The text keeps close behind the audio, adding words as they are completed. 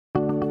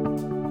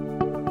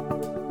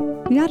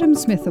The Adam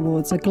Smith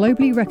Awards are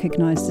globally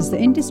recognised as the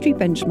industry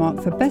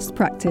benchmark for best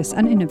practice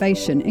and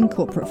innovation in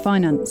corporate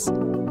finance.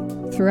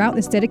 Throughout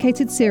this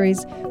dedicated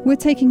series, we're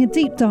taking a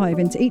deep dive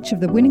into each of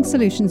the winning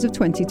solutions of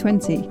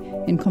 2020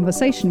 in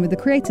conversation with the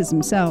creators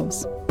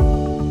themselves.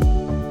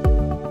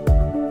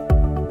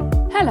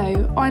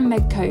 Hello, I'm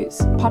Meg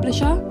Coates,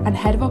 Publisher and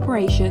Head of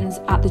Operations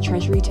at the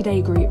Treasury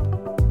Today Group.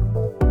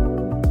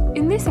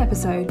 In this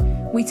episode,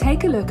 we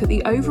take a look at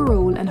the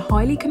overall and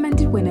highly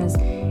commended winners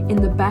in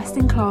the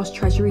best-in-class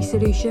Treasury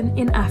solution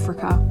in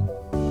Africa.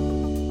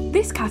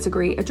 This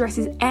category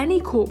addresses any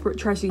corporate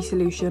Treasury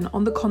solution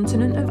on the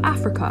continent of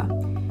Africa.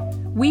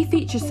 We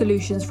feature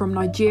solutions from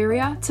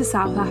Nigeria to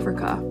South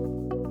Africa.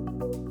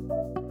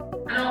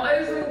 And our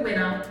overall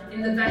winner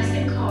in the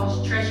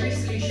best-in-class Treasury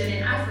solution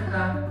in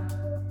Africa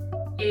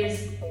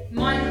is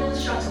Michael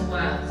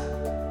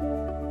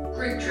Shuttleworth,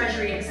 Group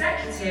Treasury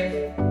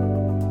Executive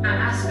at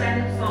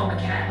Aspen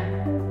Pharmacare.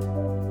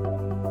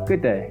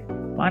 Good day,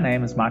 my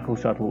name is Michael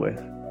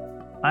Shuttleworth.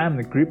 I am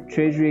the Group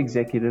Treasury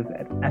Executive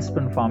at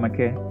Aspen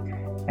Pharmacare,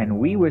 and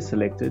we were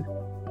selected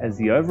as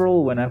the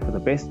overall winner for the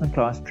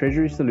Best-in-Class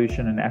Treasury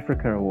Solution in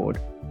Africa Award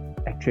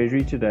at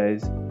Treasury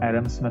Today's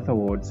Adam Smith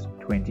Awards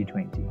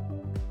 2020.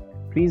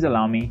 Please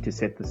allow me to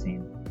set the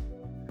scene.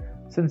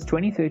 Since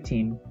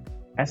 2013,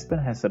 Aspen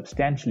has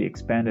substantially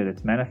expanded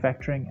its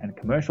manufacturing and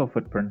commercial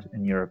footprint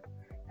in Europe,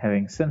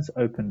 having since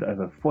opened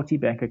over 40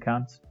 bank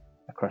accounts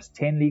across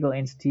 10 legal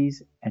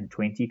entities and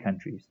 20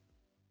 countries.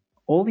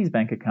 All these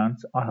bank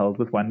accounts are held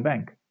with one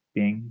bank,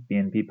 being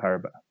BNP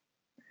Paribas.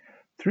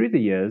 Through the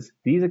years,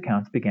 these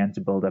accounts began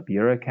to build up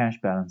euro cash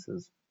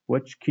balances,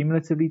 which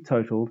cumulatively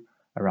totaled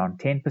around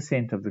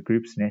 10% of the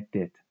group's net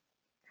debt.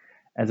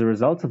 As a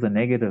result of the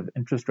negative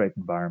interest rate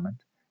environment,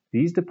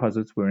 these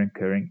deposits were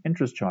incurring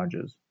interest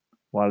charges,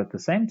 while at the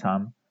same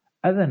time,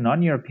 other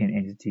non-European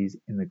entities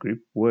in the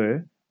group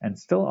were, and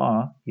still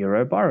are,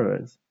 euro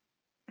borrowers.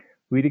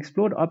 We'd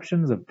explored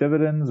options of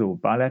dividends or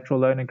bilateral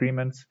loan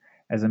agreements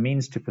as a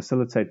means to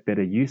facilitate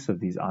better use of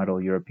these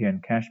idle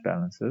European cash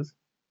balances,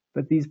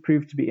 but these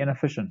proved to be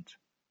inefficient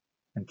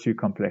and too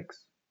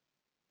complex.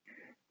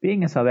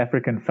 Being a South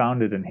African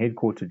founded and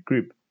headquartered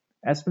group,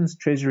 Aspen's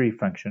treasury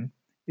function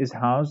is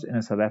housed in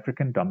a South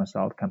African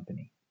domiciled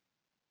company.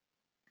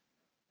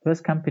 This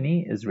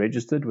company is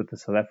registered with the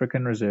South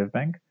African Reserve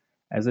Bank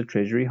as a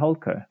treasury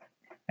holdco,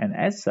 and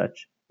as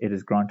such, it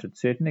is granted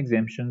certain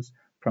exemptions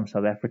from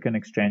South African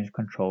exchange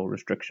control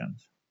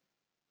restrictions.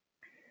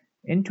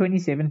 In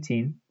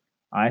 2017,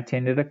 I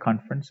attended a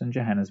conference in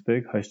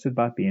Johannesburg hosted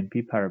by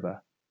BNP Paribas.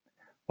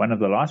 One of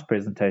the last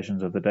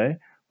presentations of the day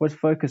was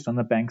focused on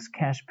the bank's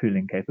cash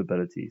pooling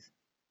capabilities.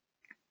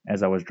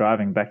 As I was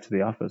driving back to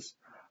the office,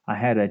 I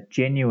had a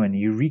genuine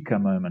eureka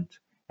moment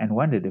and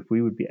wondered if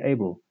we would be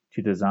able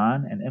to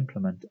design and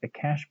implement a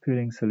cash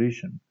pooling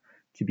solution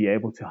to be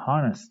able to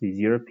harness these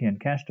European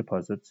cash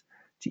deposits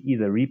to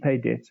either repay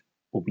debt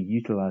or be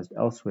utilized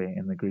elsewhere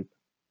in the group.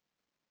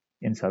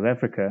 In South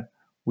Africa,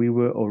 we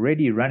were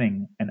already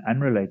running an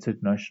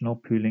unrelated notional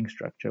pooling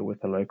structure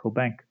with a local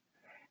bank,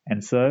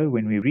 and so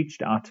when we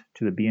reached out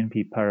to the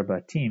BNP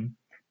Paribas team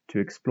to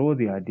explore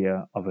the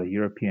idea of a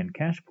European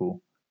cash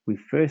pool, we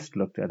first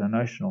looked at a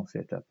notional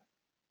setup.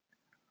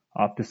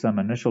 After some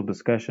initial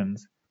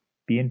discussions,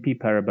 BNP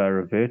Paribas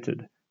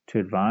reverted to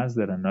advise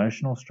that a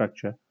notional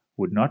structure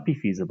would not be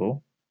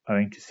feasible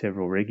owing to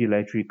several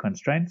regulatory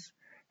constraints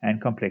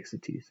and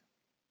complexities.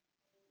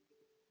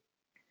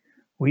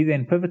 We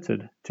then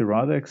pivoted to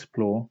rather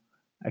explore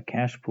a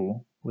cash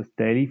pool with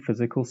daily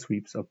physical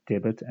sweeps of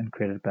debit and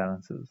credit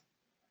balances,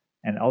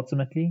 and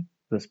ultimately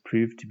this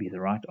proved to be the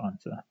right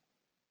answer.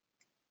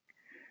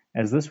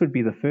 As this would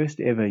be the first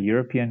ever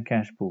European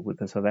cash pool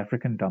with a South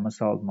African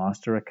domiciled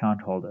master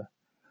account holder,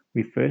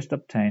 we first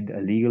obtained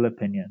a legal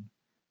opinion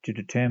to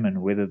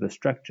determine whether the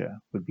structure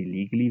would be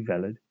legally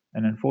valid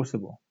and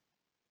enforceable.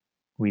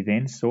 We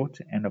then sought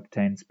and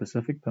obtained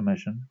specific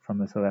permission from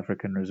the South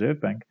African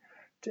Reserve Bank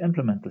to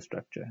implement the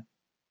structure.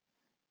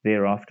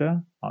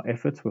 Thereafter, our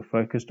efforts were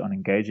focused on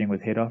engaging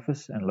with head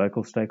office and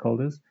local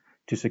stakeholders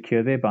to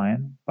secure their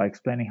buy-in by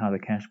explaining how the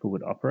cash pool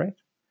would operate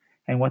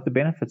and what the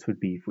benefits would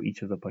be for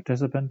each of the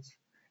participants,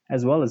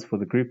 as well as for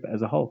the group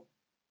as a whole.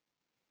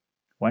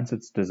 Once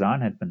its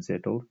design had been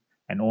settled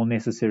and all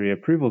necessary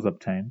approvals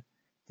obtained,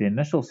 the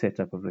initial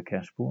setup of the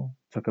cash pool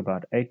took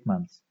about 8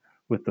 months,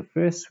 with the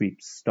first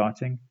sweeps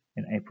starting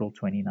in April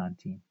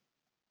 2019.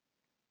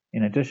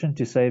 In addition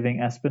to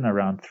saving Aspen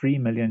around €3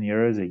 million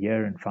a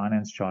year in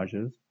finance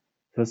charges,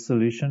 this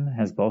solution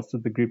has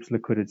bolstered the group's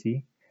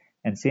liquidity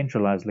and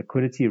centralized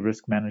liquidity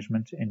risk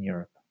management in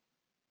Europe.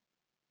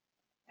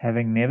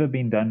 Having never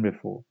been done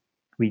before,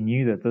 we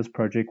knew that this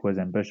project was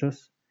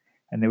ambitious,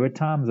 and there were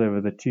times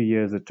over the 2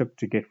 years it took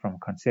to get from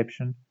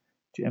conception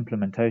to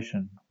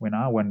implementation when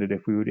I wondered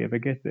if we would ever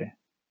get there.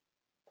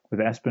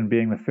 With Aspen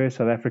being the first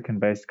South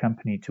African-based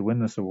company to win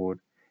this award,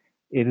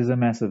 it is a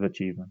massive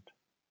achievement.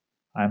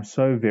 I am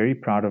so very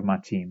proud of my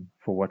team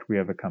for what we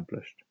have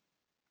accomplished.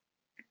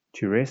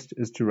 To rest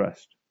is to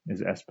rust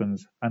is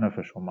Aspen's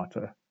unofficial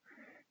motto.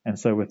 And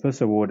so with this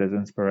award as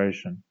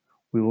inspiration,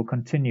 we will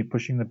continue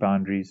pushing the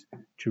boundaries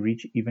to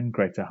reach even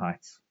greater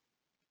heights.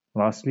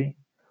 Lastly,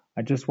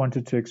 I just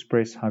wanted to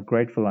express how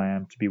grateful I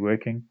am to be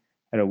working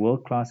at a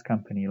world-class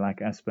company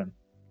like Aspen,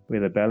 where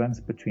the balance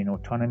between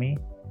autonomy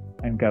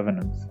and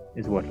governance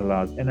is what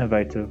allows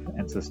innovative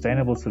and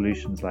sustainable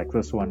solutions like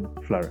this one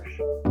flourish.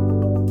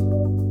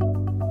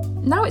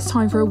 Now it's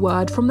time for a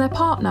word from their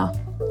partner.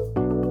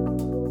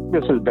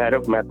 This is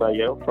Bhairav Mehta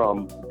here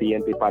from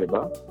BNP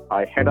Paribas.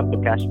 I head up the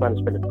cash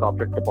management and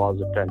corporate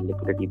deposit and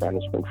liquidity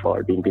management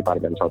for BNP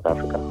Paribas in South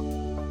Africa.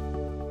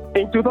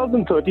 In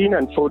 2013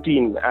 and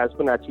 14,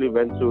 Aspen actually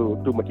went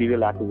through two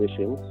material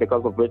acquisitions,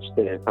 because of which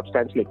they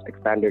substantially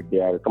expanded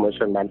their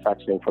commercial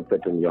manufacturing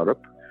footprint in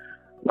Europe.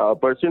 Now,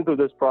 pursuant to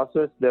this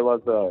process, there was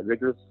a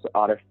rigorous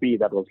RFP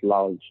that was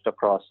launched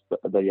across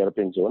the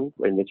European zone,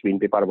 in which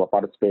BNP Paribas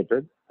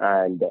participated,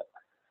 and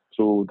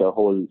through the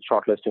whole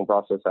shortlisting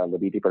process and the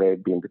BT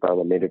Parade, BNP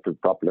Paribas made it to the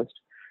top list.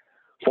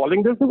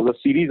 Following this, there was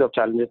a series of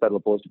challenges that were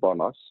posed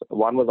upon us.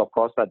 One was, of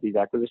course, that these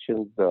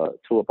acquisitions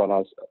threw upon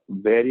us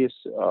various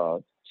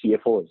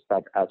CFOs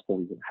that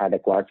Aspen had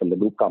acquired from the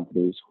group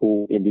companies,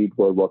 who indeed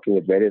were working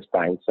with various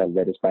banks and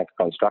various bank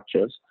account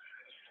structures.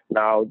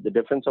 Now, the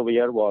difference over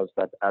here was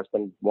that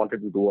Aspen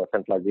wanted to do a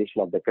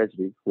centralization of the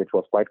treasury, which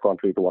was quite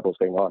contrary to what was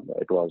going on.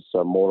 It was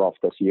more of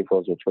the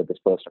CFOs which were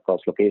dispersed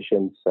across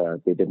locations.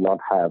 They did not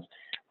have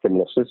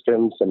similar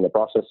systems, similar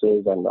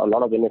processes, and a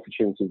lot of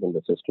inefficiencies in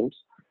the systems.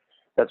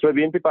 That's why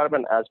BNP Paribas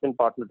and Aspen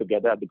partnered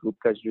together at the group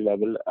treasury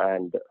level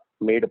and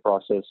made a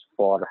process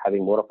for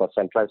having more of a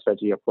centralized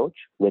treasury approach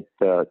with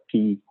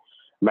key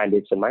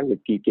mandates in mind,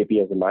 with key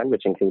KPIs in mind,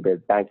 which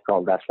included bank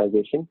account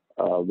rationalization,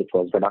 which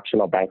was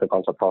reduction of bank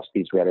accounts across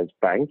these various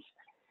banks,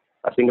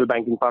 a single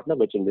banking partner,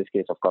 which in this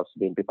case, of course,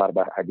 BNP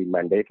Paribas had been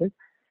mandated.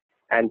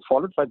 And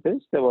followed by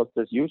this, there was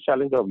this huge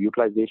challenge of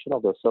utilization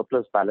of the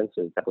surplus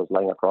balances that was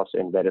lying across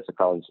in various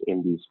accounts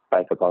in these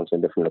bank accounts in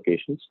different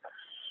locations.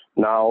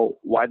 Now,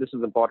 why this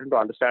is important to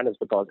understand is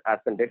because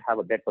Aspen did have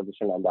a debt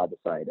position on the other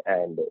side,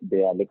 and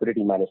their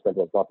liquidity management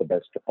was not the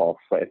best of,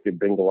 if we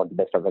bring over the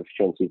best of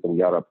efficiencies in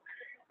Europe.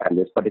 And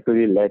this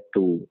particularly led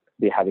to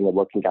they having a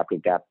working capital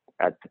gap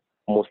at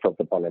most of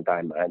the point in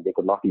time, and they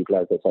could not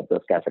utilize the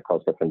surplus cash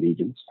across different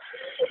regions.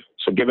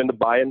 So given the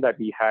buy-in that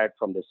we had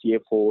from the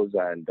CFOs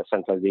and the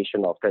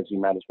centralization of treasury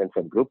management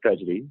from group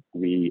treasury,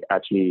 we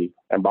actually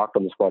embarked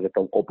on this project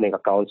of opening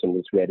accounts in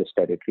these various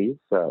territories,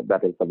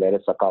 that is the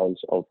various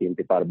accounts of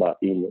BNP Paribas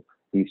in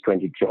these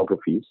 20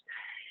 geographies.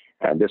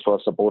 And this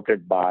was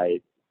supported by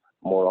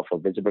more of a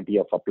visibility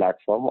of a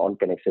platform on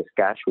Connexus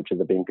Cash, which is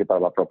the BNP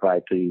Paribas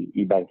proprietary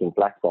e-banking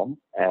platform.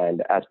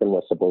 And Aspen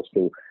was supposed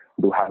to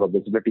have a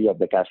visibility of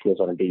the cash flows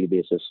on a daily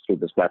basis through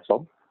this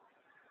platform.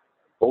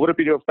 Over a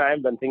period of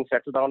time, when things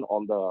settled down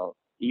on the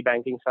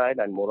e-banking side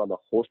and more on the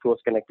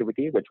host-to-host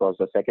connectivity, which was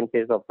the second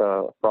phase of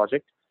the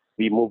project,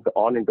 we moved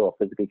on into a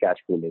physical cash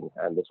pooling.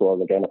 And this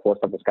was, again, a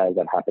first of its kind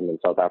that happened in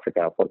South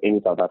Africa for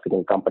any South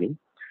African company.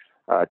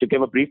 To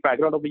give a brief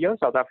background over here,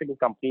 South African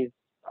companies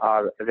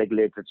are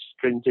regulated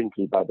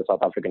stringently by the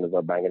South African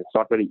Reserve Bank, and it's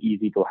not very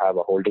easy to have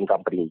a holding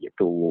company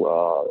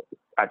to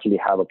actually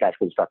have a cash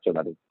flow structure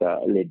that is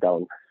laid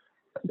down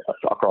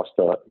across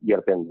the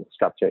European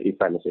structure, if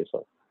I may say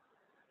so.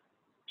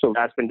 So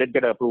Aspen did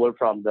get approval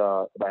from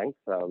the bank,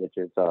 which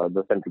is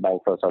the central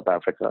bank for South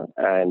Africa,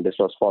 and this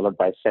was followed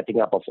by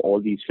setting up of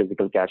all these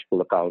physical cash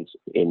pool accounts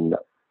in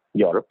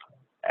Europe,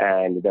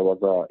 and there was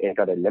an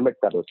intraday limit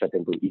that was set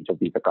into each of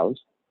these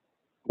accounts.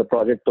 The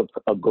project took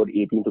a good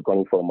 18 to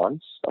 24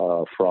 months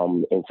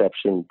from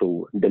inception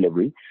to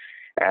delivery.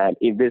 And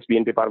in this,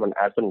 BNP Paribas and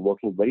Aspen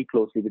working very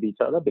closely with each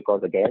other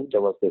because, again,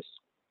 there was this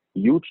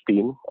huge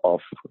team of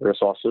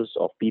resources,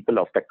 of people,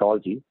 of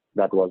technology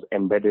that was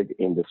embedded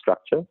in the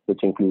structure,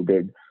 which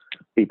included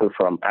people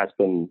from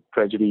Aspen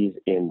treasuries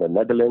in the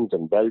Netherlands,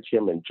 in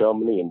Belgium, in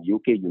Germany, in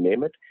UK, you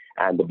name it.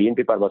 And the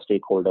BNP Paribas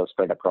stakeholders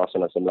spread across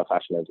in a similar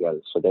fashion as well.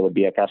 So there would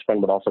be a cash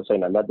management officer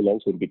in the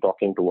Netherlands who would be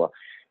talking to a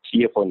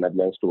CFO in the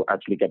Netherlands to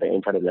actually get an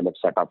intraday limit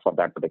set up for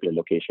that particular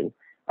location.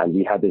 And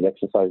we had this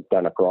exercise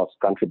done across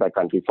country by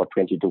country for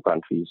 22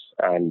 countries.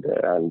 And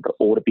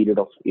over a period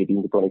of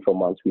 18 to 24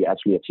 months, we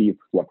actually achieved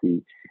what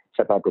we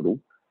set out to do.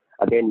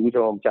 Again,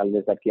 huge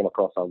challenges that came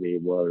across our way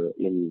were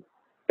in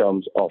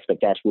terms of the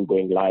cash pool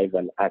going live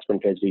and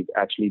Aspen Treasury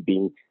actually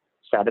being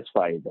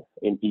satisfied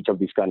in each of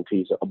these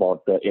countries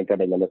about the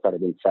intraday limits that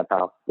have been set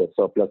up, the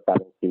surplus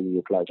balance being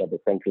utilized at the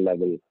central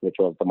level, which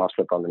was the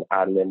master account in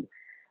Ireland,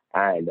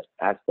 and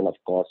Aspen, of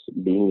course,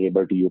 being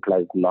able to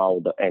utilize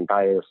now the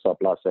entire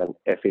surplus and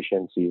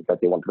efficiencies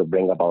that they wanted to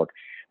bring about,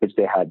 which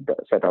they had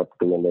set out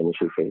to do in the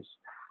initial phase.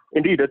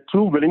 Indeed, a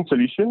true winning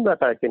solution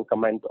that I can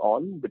comment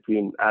on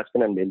between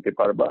Aspen and BNP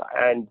Paribas,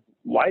 and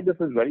why this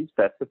is very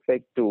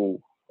specific to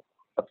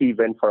a key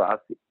win for us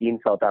in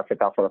South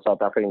Africa for a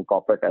South African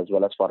corporate as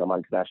well as for a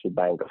multinational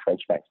bank, a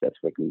French bank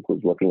specifically,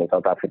 who's working in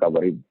South Africa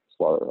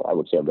for I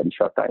would say, a very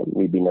short time.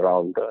 We've been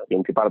around,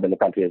 BNP Paribas in the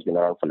country has been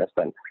around for less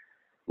than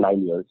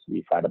 9 years.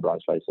 We've had a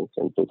branch license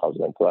in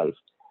 2012.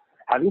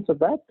 Having said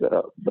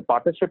that, the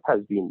partnership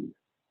has been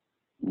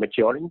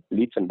maturing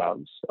leaps and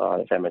bounds,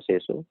 if I may say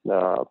so.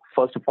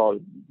 First of all,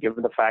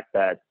 given the fact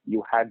that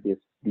you had this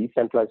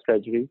decentralized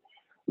treasury,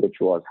 which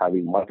was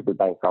having multiple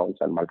bank accounts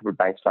and multiple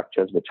bank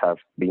structures, which have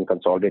been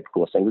consolidated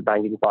to a single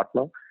banking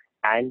partner,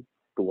 and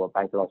to a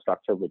bank account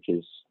structure which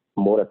is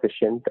more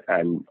efficient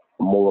and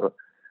more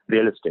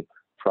realistic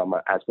from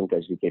an Aspen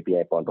Treasury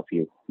KPI point of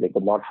view. They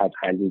could not have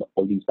handled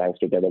all these banks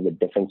together with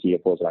different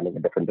CFOs running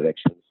in different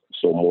directions.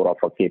 So more of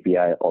a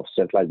KPI of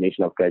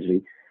centralization of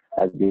Treasury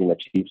has been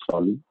achieved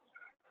slowly.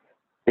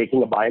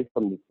 Taking a buy-in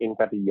from in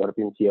fact the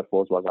European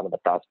CFOs was another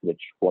task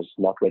which was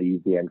not very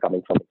easy, and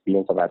coming from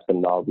experience of Aspen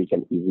now, we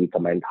can easily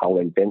comment how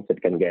intense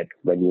it can get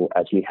when you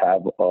actually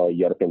have a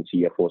European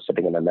CFO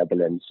sitting in the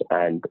Netherlands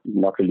and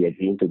not really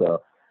agreeing to the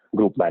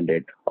group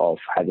mandate of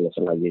having a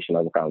centralization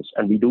of accounts.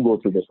 And we do go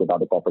through this with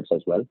other corporates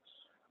as well.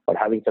 But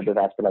having said that,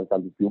 Aspen has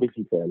done this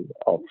beautifully well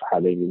of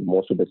having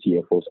most of the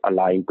CFOs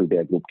aligned to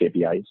their group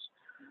KPIs.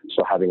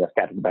 So having a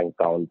scattered bank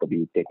account to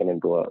be taken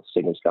into a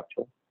single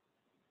structure.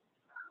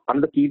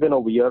 Another key win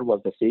over here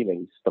was the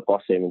savings, the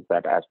cost savings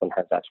that Aspen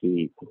has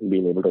actually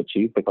been able to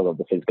achieve because of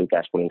the physical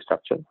cash pooling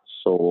structure.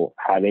 So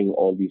having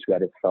all these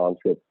various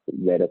accounts with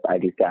various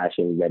idle cash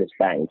in various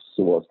banks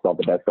was not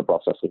the best of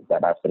processes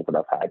that Aspen could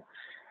have had.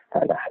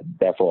 And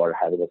therefore,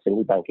 having a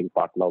single banking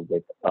partner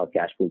with a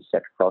cash pool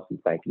set across this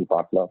banking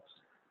partner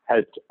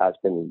helped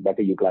Aspen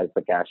better utilize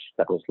the cash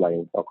that was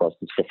lying across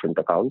these different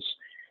accounts.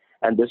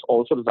 And this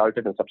also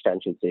resulted in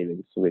substantial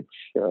savings, which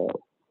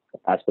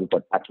Aspen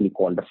could actually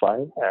quantify.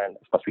 And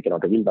of course, we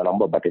cannot reveal the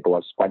number, but it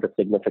was quite a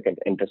significant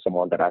interest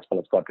amount that Aspen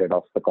has got rid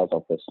of because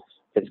of this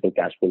physical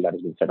cash pool that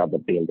has been set up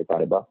with BNP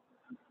Paribas.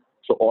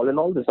 So all in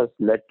all, this has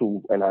led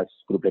to enhanced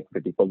group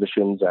liquidity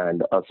positions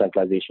and a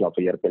centralization of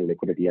the European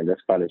liquidity and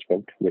risk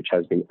management, which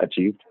has been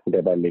achieved,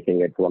 thereby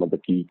making it one of the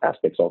key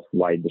aspects of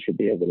why this should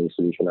be a winning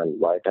solution and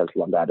why it has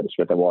won the Adam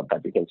Smith Award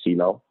that we can see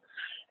now.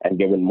 And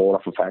given more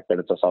of the fact that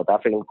it's a South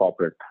African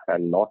corporate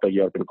and not a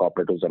European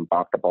corporate who's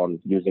embarked upon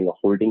using a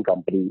holding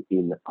company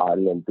in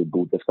Ireland to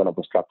do this kind of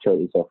a structure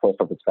is a first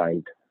of its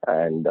kind,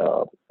 and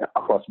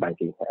across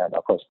banking and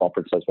across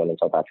corporates as well in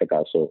South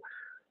Africa. So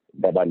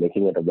thereby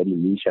making it a very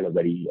niche and a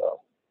very,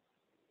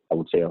 I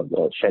would say,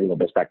 sharing of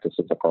best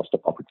practices across the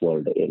corporate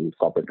world in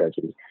corporate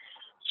treasury.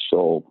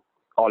 So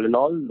all in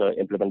all, the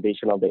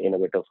implementation of the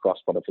innovative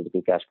cross-border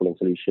physical cash pooling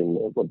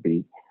solution would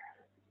be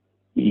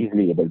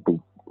easily able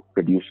to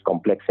reduce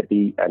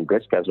complexity and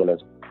risk, as well as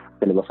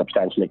deliver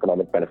substantial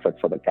economic benefit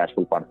for the cash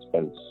pool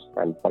participants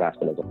and for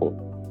Aspen as a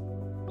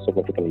whole.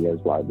 Significantly is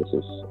why this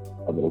is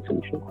a winning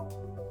solution.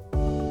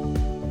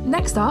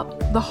 Next up,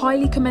 the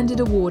highly commended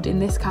award in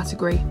this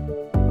category.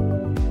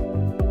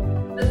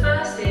 The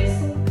first is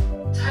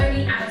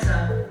Tony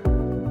Atta,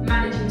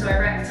 Managing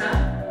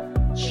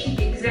Director, Chief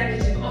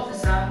Executive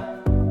Officer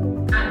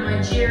at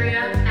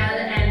Nigeria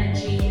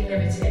LNG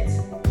Limited.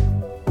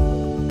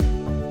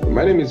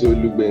 My name is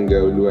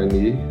Olugbenga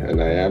Oluwani,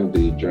 and I am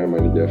the General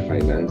Manager of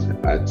Finance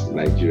at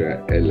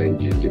Nigeria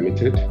LNG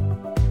Limited.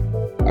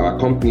 Our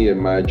company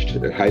emerged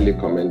a highly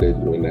commended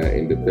winner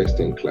in the Best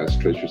in Class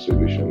Treasury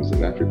Solutions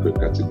in Africa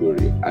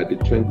category at the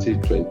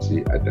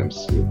 2020 Adam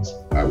Smith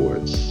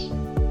Awards.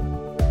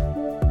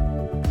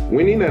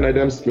 Winning an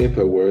Adam Smith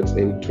Awards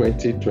in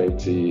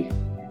 2020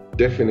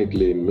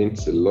 definitely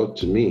means a lot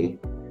to me,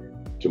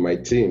 to my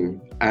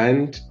team,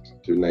 and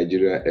to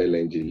Nigeria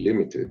LNG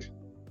Limited.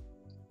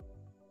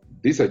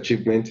 This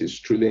achievement is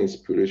truly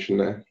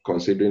inspirational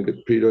considering the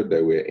period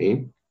that we're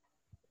in,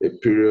 a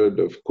period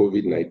of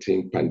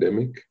COVID-19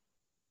 pandemic,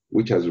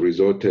 which has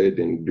resulted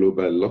in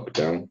global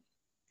lockdown,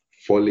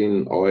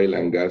 falling oil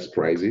and gas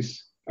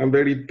prices, and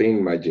very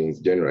thin margins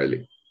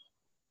generally.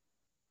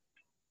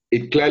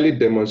 It clearly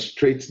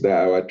demonstrates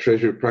that our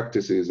treasury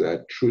practices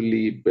are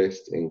truly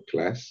best in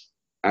class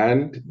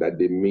and that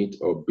they meet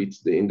or beat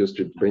the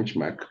industry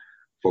benchmark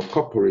for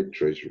corporate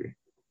treasury.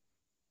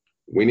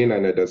 Winning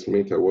an Adam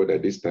Smith Award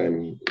at this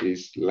time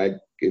is like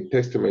a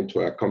testament to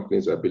our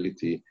company's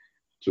ability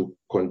to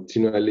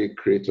continually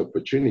create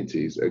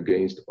opportunities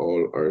against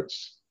all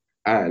odds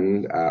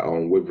and our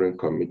unwavering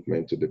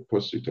commitment to the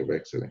pursuit of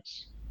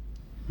excellence.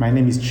 My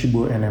name is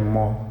Chibo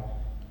Enemo.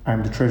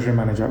 I'm the Treasury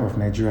Manager of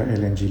Nigeria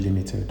LNG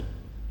Limited.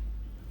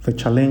 The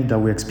challenge that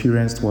we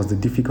experienced was the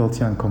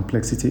difficulty and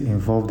complexity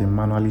involved in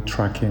manually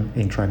tracking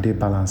intraday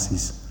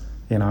balances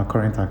in our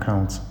current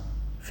account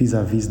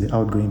vis-a-vis the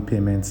outgoing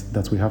payments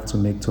that we have to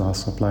make to our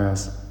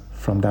suppliers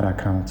from that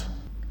account.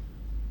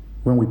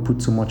 When we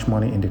put too much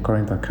money in the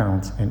current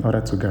account in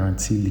order to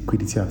guarantee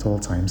liquidity at all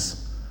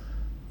times,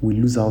 we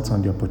lose out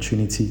on the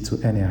opportunity to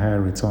earn a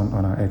higher return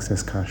on our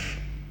excess cash.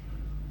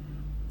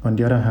 On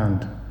the other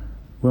hand,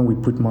 when we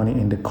put money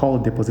in the call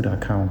deposit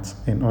account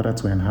in order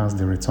to enhance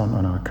the return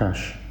on our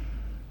cash,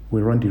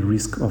 we run the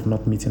risk of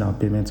not meeting our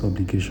payment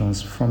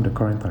obligations from the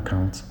current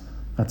account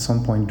at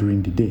some point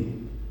during the day.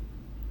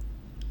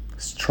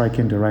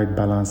 Striking the right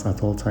balance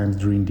at all times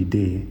during the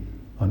day,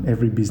 on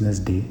every business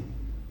day,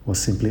 was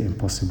simply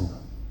impossible.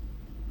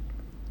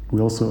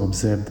 We also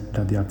observed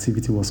that the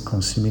activity was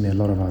consuming a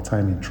lot of our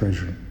time in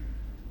treasury,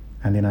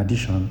 and in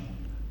addition,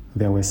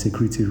 there were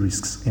security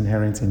risks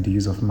inherent in the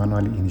use of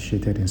manually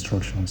initiated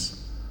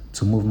instructions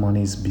to move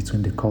monies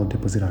between the call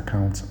deposit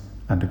account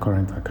and the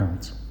current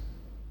account.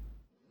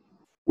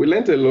 We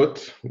learned a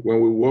lot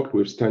when we worked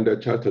with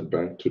Standard Chartered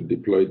Bank to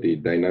deploy the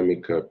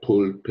dynamic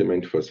pool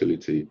payment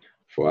facility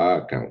for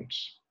our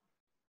accounts.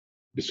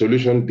 The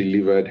solution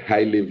delivered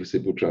highly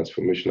visible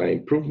transformational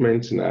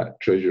improvements in our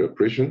treasury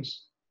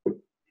operations.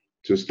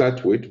 To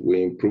start with,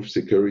 we improved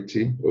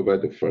security over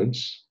the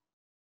funds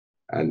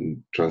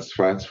and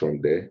transfers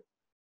from there.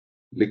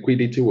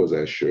 Liquidity was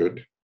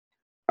assured,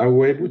 and we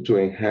were able to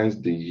enhance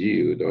the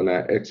yield on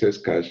our excess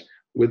cash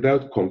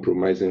without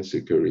compromising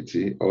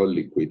security or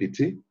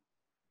liquidity.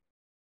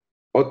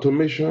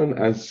 Automation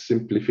and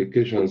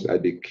simplifications are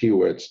the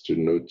keywords to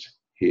note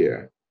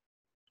here.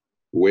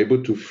 We're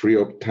able to free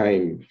up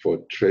time for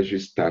Treasury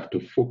staff to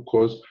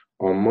focus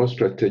on more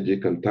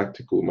strategic and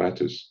tactical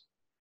matters.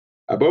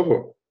 Above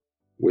all,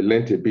 we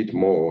learned a bit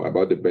more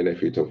about the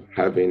benefit of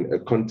having a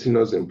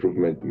continuous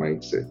improvement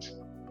mindset,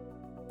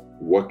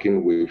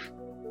 working with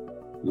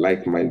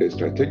like-minded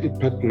strategic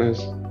partners,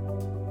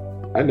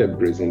 and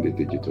embracing the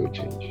digital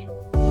change.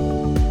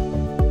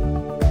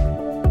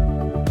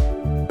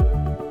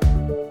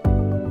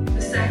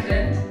 The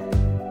second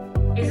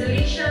is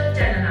Alicia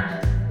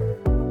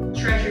Denanath,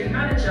 Treasury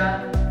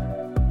Manager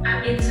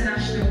at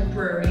International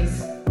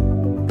Breweries.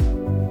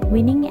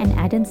 Winning an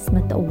Adam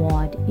Smith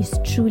Award is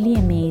truly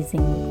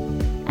amazing,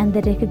 and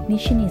the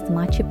recognition is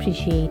much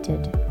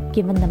appreciated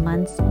given the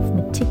months of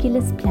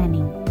meticulous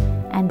planning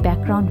and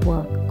background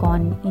work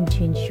gone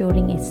into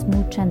ensuring a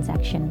smooth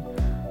transaction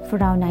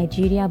for our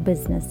Nigeria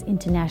business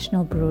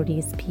International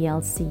Breweries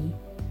PLC.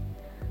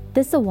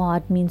 This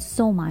award means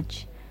so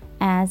much,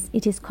 as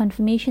it is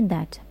confirmation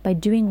that by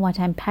doing what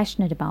I'm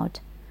passionate about,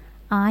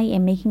 I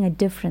am making a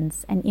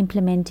difference and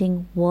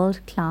implementing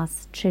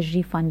world-class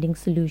treasury funding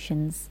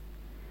solutions.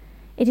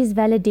 It is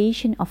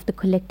validation of the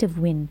collective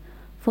win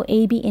for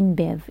AB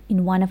InBev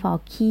in one of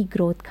our key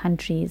growth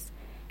countries,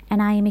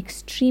 and I am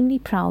extremely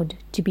proud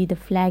to be the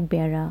flag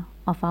bearer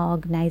of our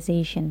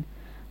organization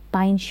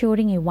by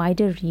ensuring a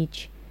wider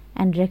reach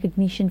and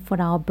recognition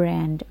for our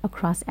brand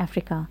across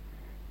Africa,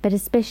 but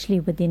especially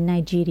within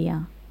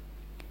Nigeria.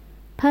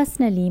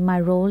 Personally, my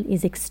role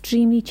is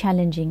extremely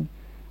challenging,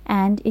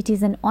 and it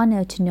is an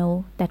honor to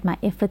know that my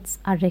efforts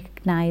are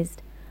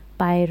recognized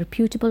by a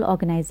reputable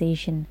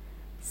organization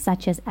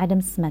such as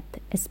Adam Smith,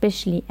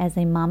 especially as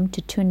a mum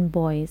to twin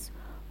boys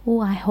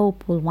who I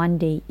hope will one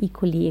day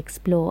equally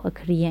explore a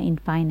career in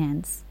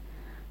finance.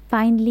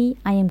 Finally,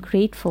 I am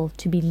grateful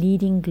to be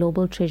leading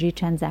global treasury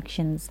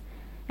transactions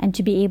and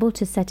to be able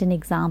to set an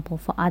example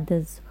for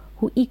others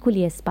who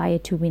equally aspire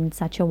to win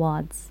such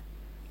awards.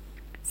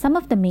 Some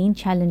of the main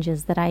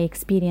challenges that I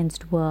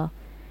experienced were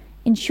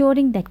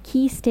ensuring that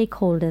key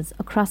stakeholders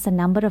across a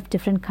number of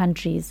different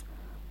countries,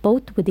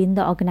 both within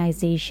the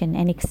organization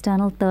and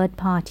external third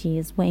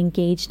parties, were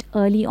engaged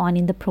early on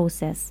in the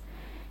process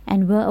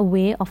and were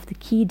aware of the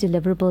key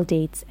deliverable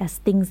dates as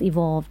things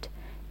evolved,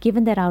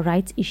 given that our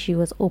rights issue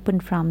was open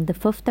from the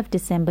 5th of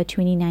December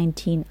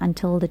 2019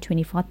 until the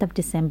 24th of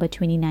December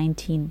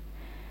 2019.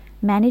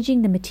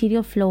 Managing the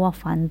material flow of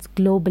funds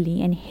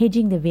globally and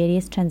hedging the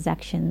various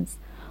transactions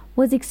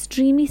was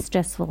extremely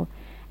stressful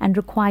and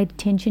required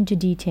attention to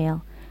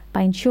detail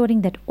by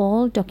ensuring that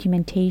all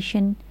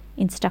documentation,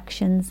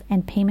 instructions,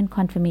 and payment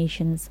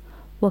confirmations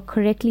were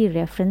correctly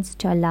referenced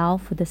to allow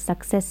for the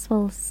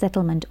successful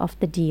settlement of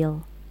the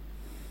deal.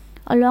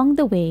 Along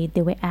the way,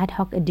 there were ad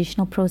hoc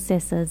additional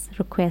processes,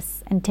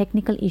 requests, and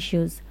technical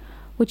issues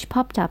which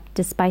popped up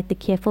despite the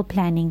careful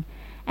planning,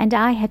 and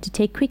I had to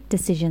take quick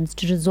decisions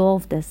to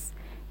resolve this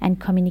and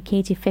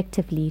communicate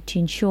effectively to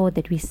ensure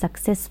that we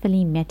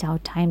successfully met our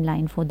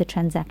timeline for the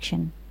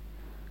transaction.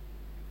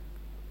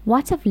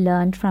 What I've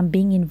learned from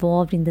being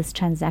involved in this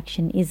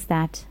transaction is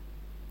that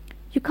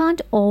you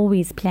can't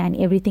always plan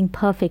everything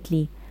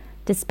perfectly,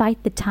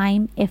 despite the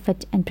time,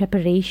 effort, and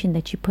preparation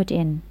that you put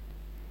in.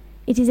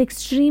 It is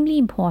extremely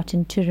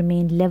important to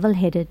remain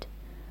level-headed,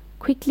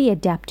 quickly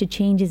adapt to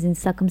changes in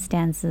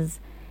circumstances,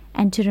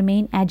 and to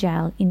remain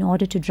agile in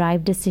order to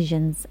drive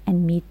decisions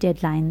and meet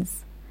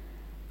deadlines.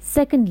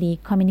 Secondly,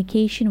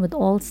 communication with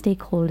all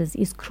stakeholders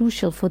is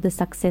crucial for the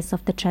success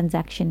of the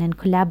transaction, and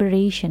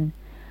collaboration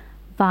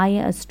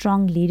via a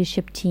strong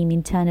leadership team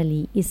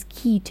internally is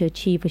key to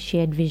achieve a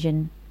shared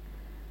vision.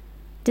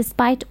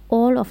 Despite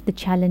all of the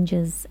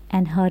challenges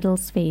and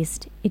hurdles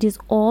faced, it is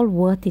all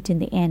worth it in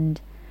the end,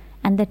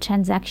 and the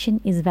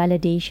transaction is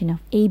validation of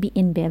AB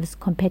InBev's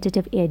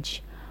competitive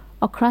edge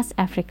across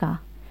Africa,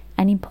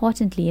 and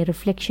importantly, a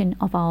reflection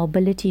of our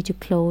ability to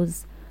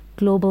close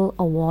global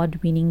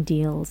award-winning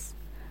deals.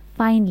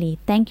 Finally,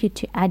 thank you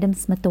to Adam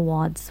Smith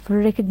Awards for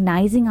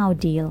recognizing our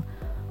deal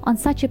on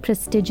such a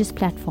prestigious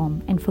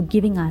platform and for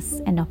giving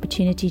us an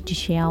opportunity to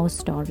share our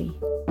story.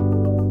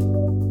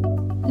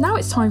 Now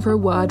it's time for a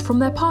word from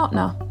their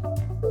partner.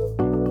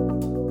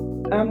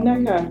 I'm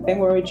Naka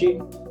Enworoji.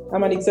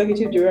 I'm an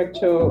executive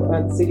director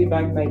at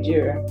Citibank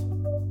Nigeria.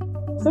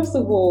 First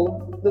of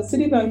all, the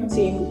Citibank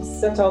team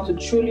set out to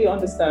truly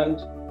understand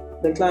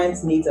the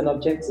client's needs and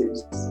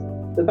objectives.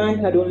 The bank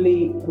had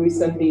only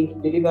recently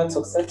delivered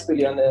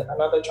successfully on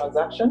another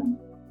transaction,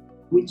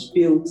 which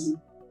built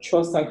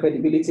trust and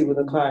credibility with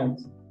the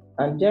client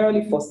and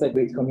generally fostered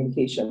great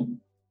communication.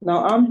 Now,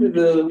 armed with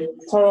a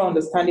thorough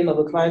understanding of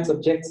the client's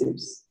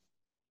objectives,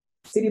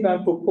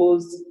 Citibank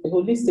proposed a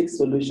holistic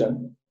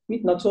solution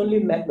which not only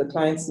met the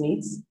client's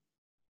needs,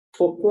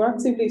 but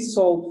proactively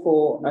solved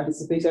for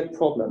anticipated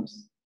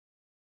problems.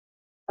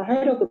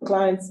 Ahead of the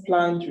client's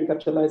planned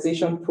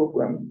recapitalization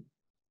program,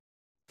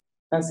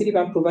 and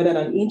Citibank provided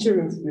an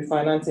interim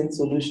refinancing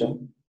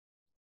solution,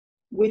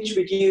 which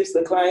reduced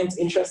the client's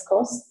interest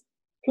costs,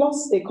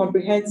 plus a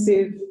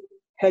comprehensive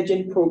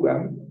hedging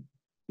program,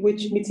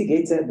 which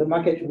mitigated the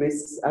market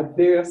risks at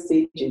various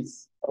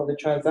stages of the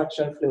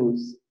transaction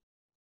flows.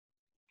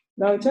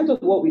 Now, in terms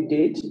of what we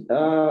did,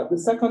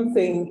 the second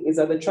thing is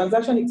that the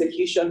transaction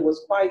execution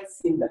was quite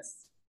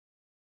seamless,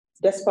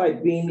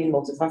 despite being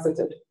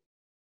multifaceted.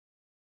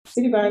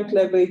 Citibank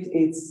leveraged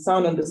its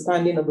sound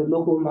understanding of the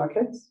local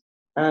market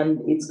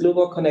and its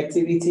global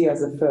connectivity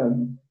as a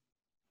firm.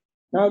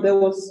 Now, there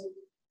was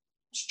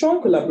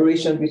strong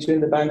collaboration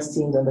between the bank's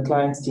teams and the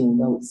client's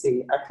team, I would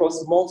say,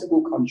 across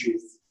multiple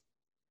countries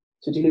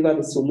to deliver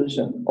the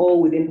solution,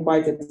 all within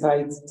quite a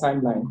tight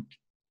timeline.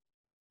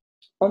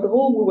 On the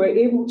whole, we were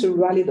able to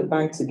rally the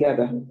bank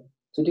together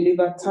to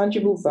deliver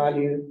tangible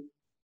value.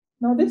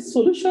 Now, this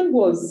solution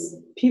was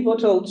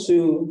pivotal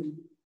to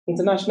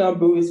International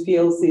Breweries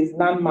PLC's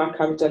landmark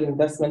capital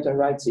investment and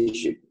rights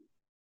issue.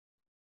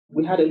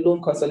 We had a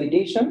loan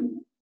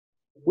consolidation,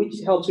 which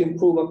helped to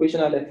improve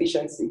operational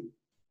efficiency.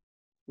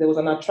 There was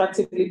an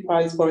attractively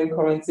priced foreign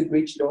currency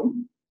bridge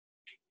loan,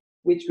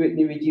 which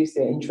greatly reduced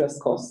their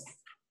interest costs.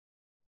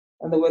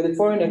 And there were the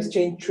foreign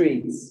exchange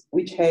trades,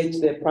 which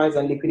hedged their price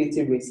and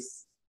liquidity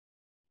risks.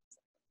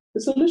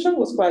 The solution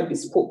was quite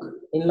bespoke,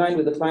 in line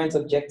with the client's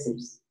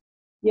objectives,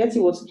 yet it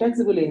was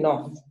flexible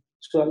enough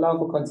to allow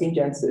for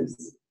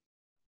contingencies.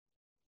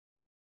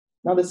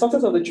 Now, the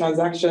success of the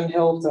transaction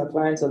helped our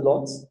clients a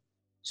lot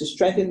to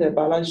strengthen their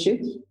balance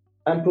sheet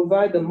and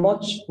provide the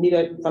much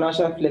needed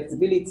financial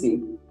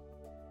flexibility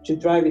to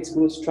drive its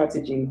growth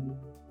strategy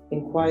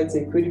in quite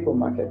a critical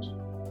market.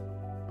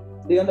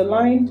 The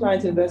underlying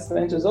client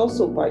investment was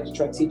also quite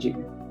strategic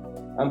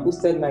and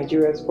boosted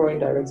Nigeria's foreign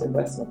direct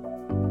investment.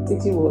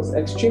 Citi was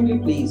extremely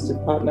pleased to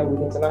partner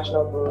with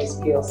International Breweries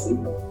PLC.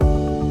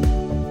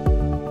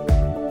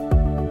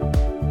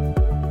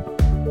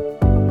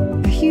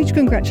 A huge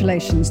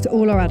congratulations to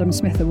all our Adam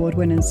Smith Award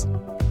winners.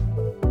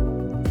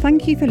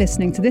 Thank you for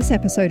listening to this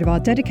episode of our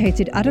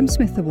dedicated Adam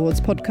Smith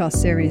Awards podcast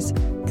series,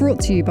 brought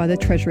to you by the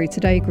Treasury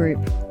Today Group.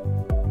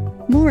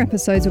 More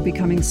episodes will be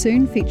coming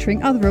soon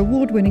featuring other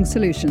award-winning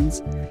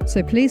solutions,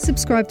 so please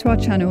subscribe to our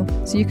channel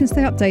so you can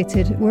stay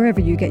updated wherever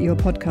you get your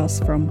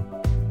podcasts from.